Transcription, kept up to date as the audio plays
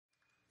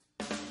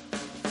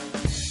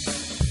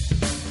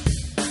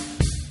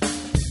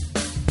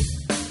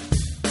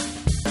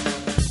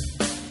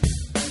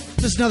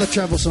This is another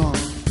travel song.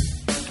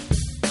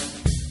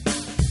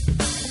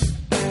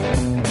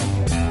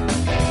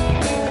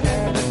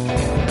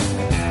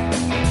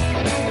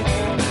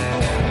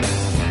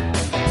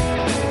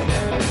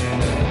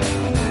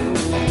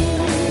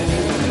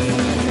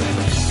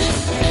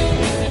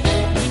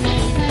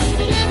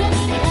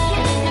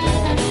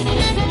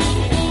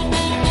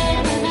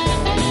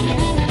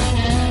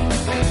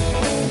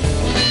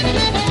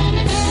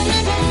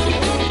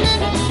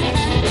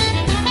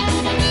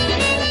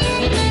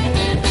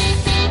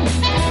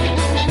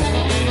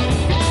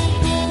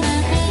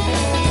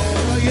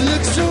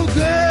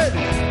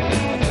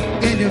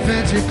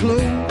 Fancy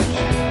clothes.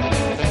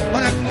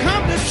 When it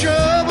comes to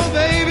trouble,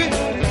 baby,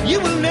 you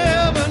will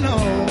never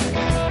know.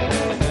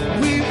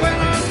 We went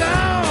on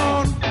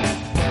down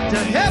to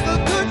have a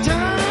good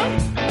time.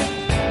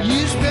 You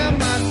spent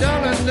my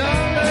darling,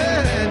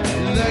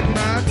 like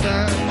my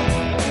time.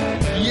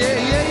 Yeah.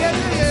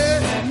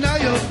 Now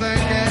you're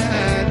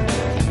thinking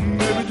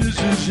maybe this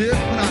is it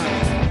now.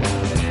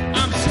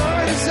 I'm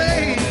sorry to say,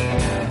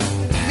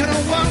 you know,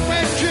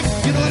 one-way trip,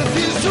 you know, it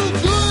feels so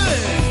good.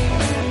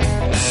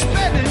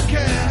 Spending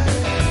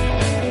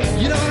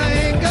cash, you know I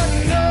ain't got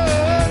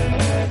none,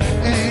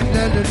 ain't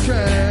that the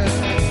trash.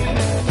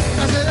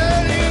 I said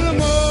early in the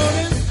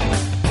morning,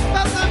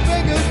 about the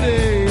break of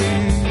day,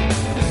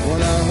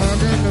 when I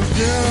hung in the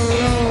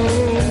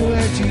pillow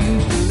where she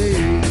used to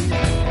lay.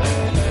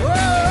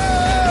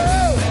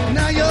 Whoa,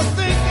 now you're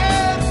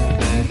thinking,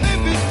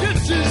 maybe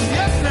this is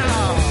it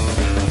now.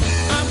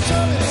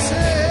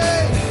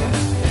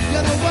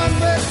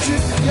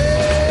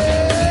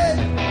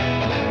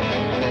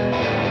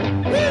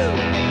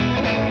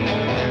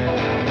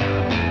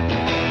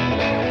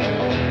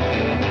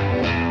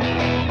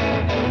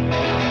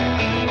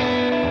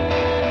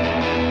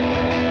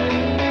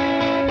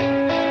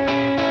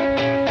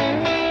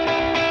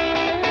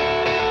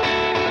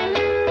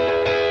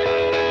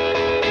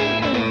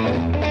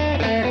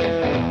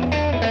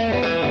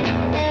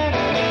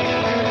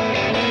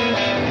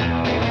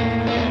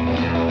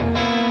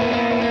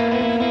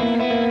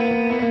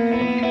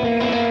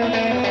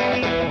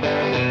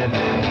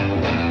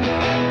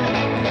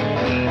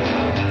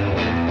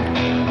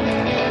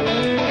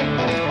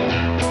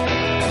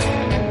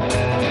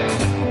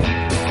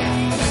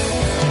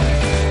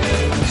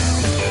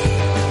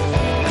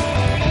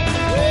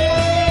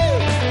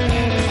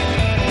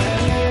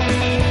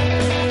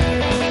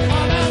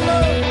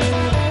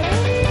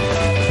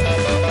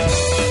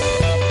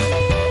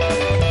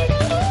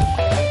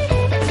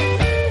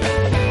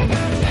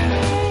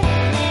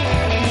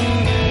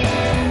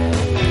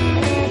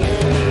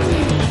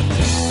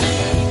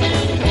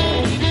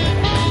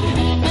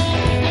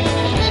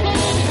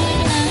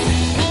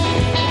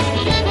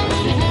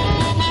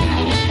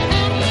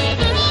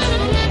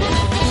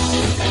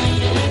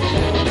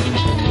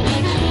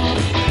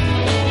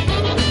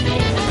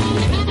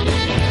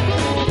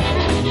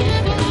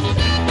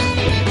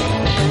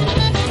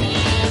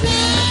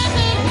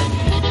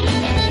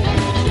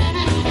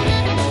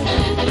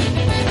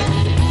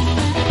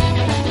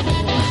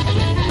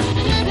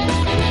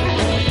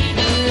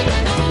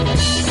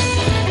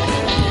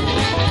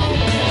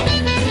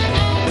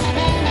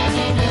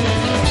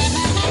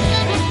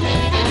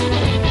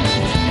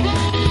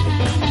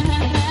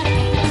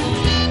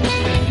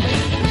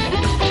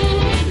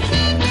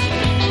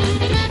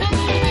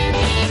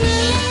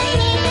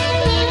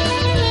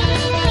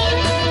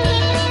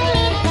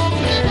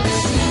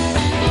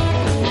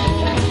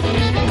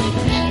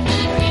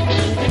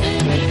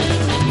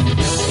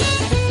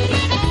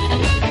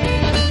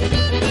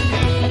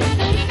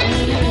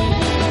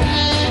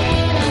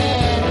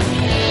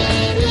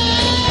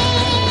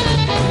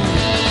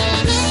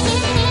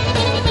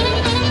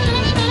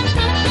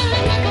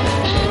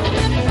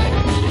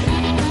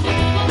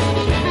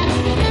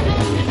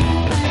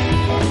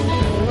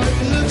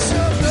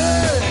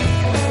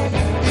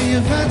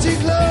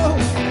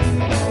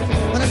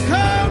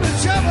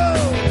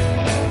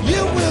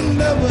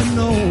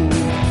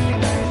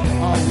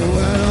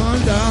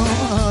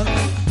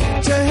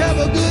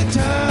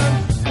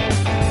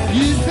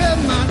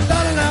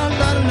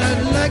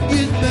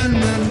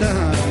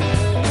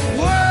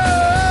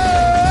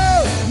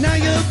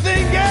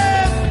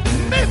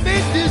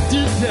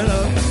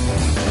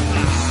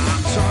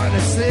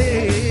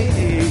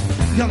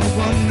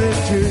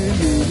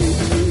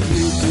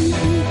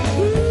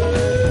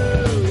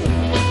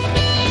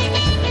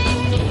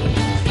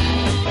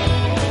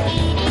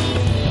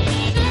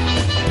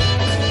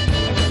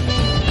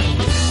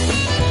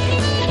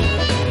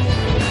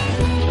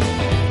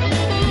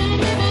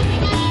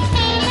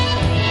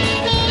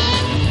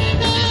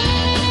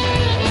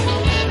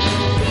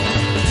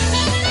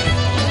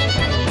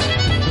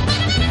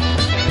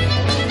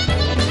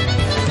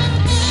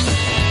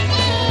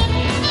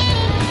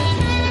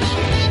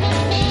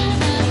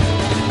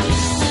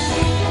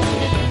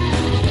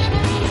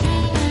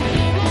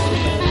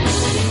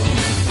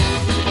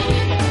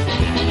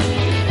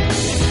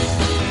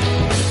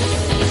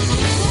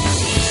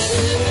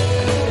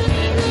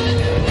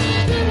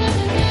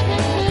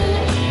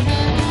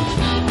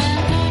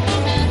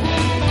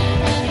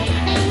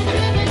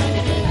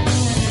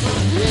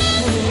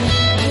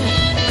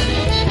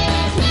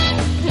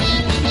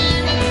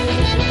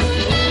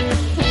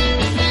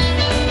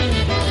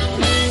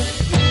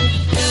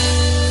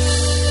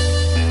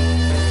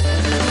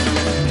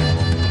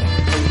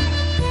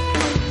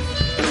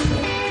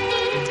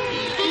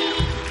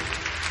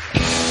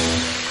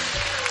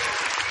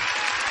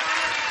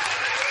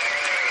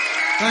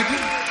 Thank you.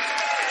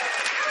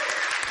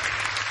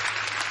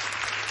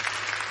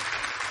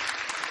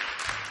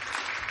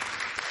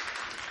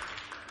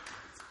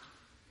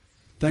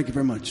 Thank you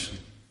very much.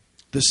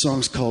 This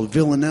song's called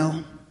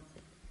Villanelle.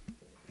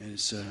 And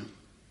it's a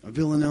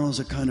villanelle is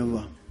a kind of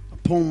a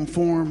poem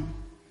form.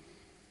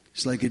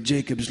 It's like a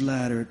Jacob's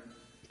ladder. It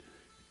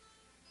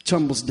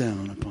tumbles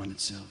down upon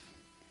itself.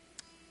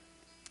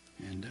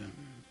 And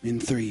in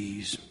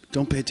threes.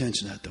 Don't pay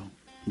attention to that, though.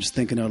 I'm just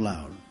thinking out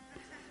loud.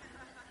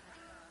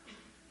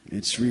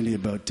 It's really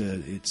about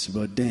it's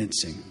about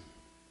dancing.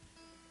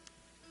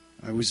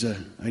 I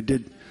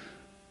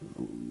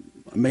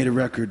made a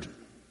record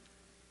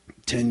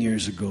 10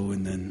 years ago,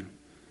 and then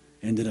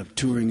ended up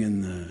touring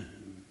in the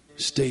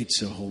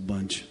States a whole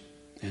bunch,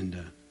 and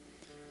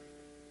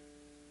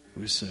I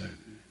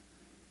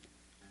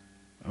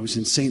was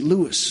in St.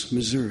 Louis,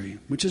 Missouri,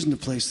 which isn't a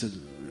place that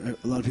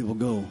a lot of people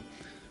go,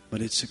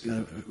 but it's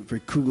a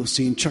very cool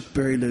scene. Chuck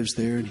Berry lives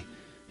there, and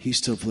he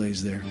still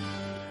plays there,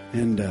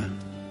 and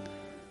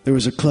there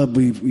was a club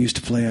we used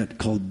to play at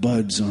called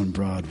Bud's on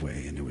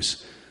Broadway, and it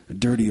was a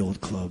dirty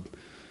old club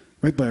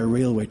right by a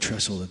railway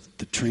trestle.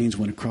 The trains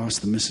went across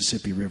the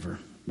Mississippi River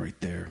right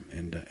there,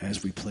 and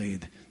as we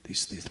played,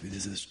 these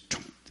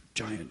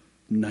giant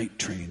night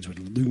trains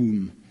would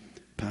loom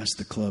past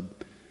the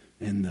club,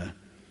 and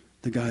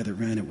the guy that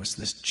ran it was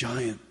this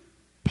giant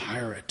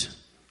pirate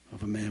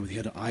of a man. He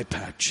had an eye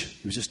patch.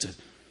 He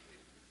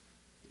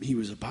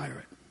was a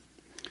pirate,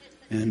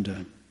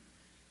 and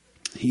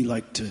he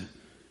liked to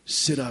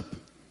sit up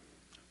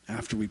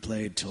after we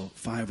played till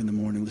 5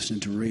 a.m, listening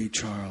to Ray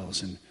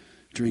Charles and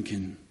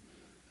drinking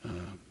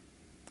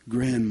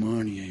Grand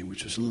Marnier,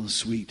 which was a little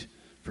sweet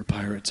for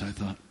pirates, I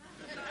thought.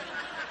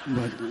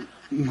 But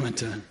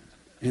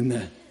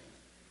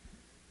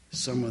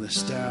some of the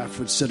staff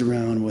would sit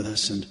around with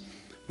us, and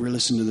we're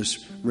listening to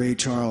this Ray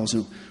Charles,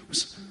 and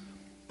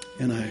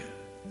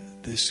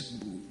this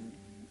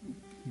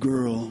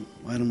girl,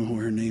 I don't know who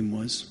her name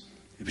was,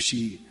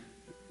 she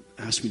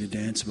asked me to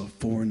dance about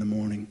 4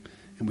 a.m,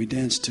 and we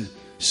danced to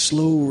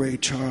slow Ray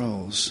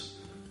Charles,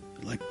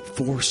 like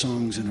 4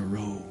 songs in a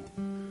row.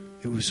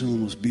 It was one of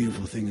the most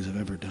beautiful things I've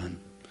ever done,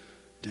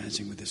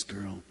 dancing with this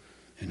girl,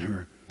 and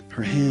her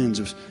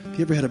hands. If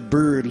you ever had a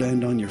bird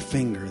land on your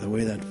finger, the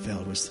way that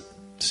felt was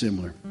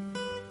similar.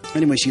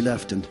 Anyway, she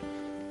left, and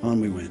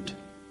on we went.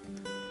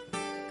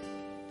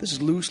 This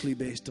is loosely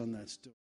based on that story.